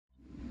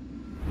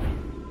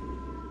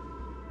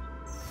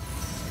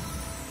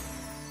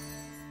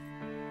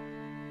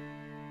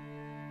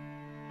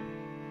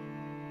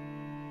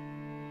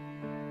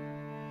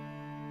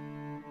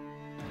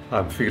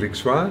I'm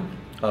Felix Ryan.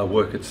 I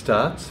work at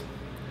Starts,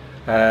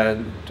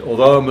 and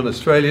although I'm an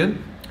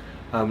Australian,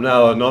 I'm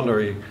now an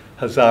honorary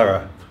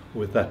Hazara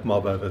with that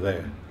mob over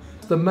there.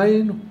 The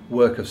main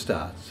work of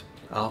Starts,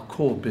 our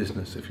core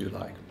business if you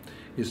like,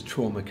 is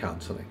trauma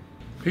counselling.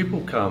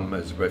 People come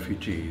as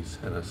refugees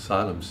and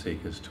asylum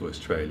seekers to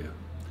Australia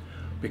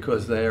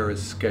because they are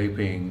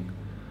escaping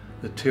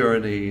the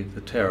tyranny,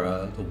 the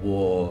terror, the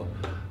war,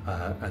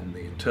 and the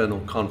internal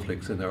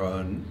conflicts in their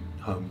own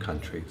home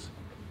countries.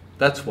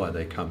 That's why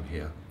they come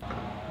here.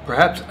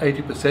 Perhaps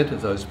 80%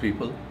 of those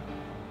people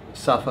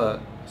suffer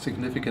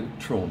significant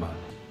trauma.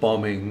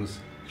 Bombings,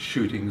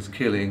 shootings,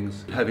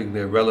 killings, having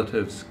their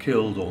relatives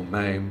killed or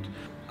maimed,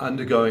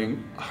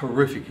 undergoing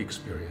horrific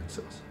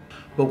experiences.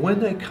 But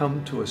when they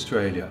come to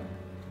Australia,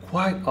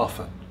 quite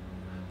often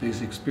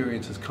these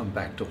experiences come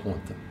back to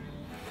haunt them.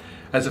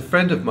 As a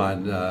friend of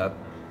mine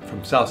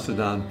from South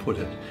Sudan put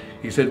it,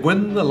 he said,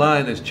 when the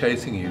lion is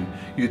chasing you,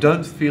 you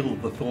don't feel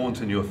the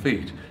thorns in your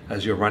feet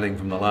as you're running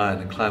from the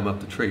lion and climb up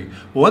the tree.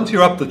 But once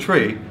you're up the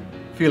tree,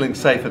 feeling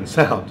safe and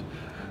sound,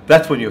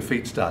 that's when your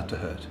feet start to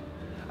hurt.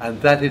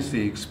 And that is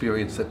the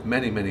experience that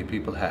many, many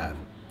people have.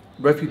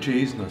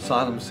 Refugees and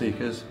asylum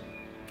seekers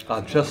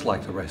are just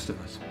like the rest of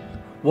us.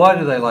 Why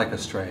do they like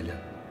Australia?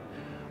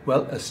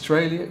 Well,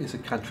 Australia is a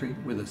country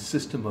with a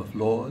system of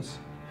laws.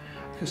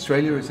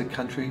 Australia is a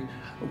country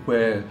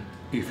where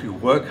if you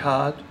work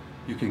hard,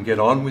 you can get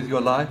on with your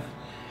life.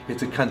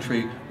 It's a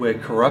country where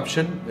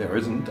corruption, there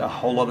isn't a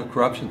whole lot of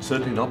corruption,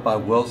 certainly not by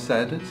world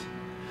standards.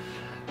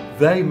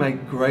 They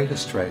make great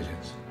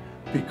Australians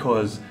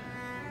because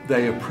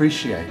they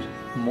appreciate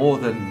more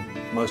than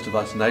most of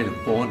us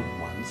native-born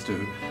ones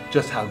do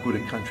just how good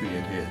a country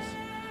it is.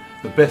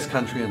 The best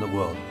country in the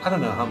world. I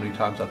don't know how many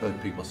times I've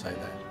heard people say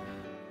that.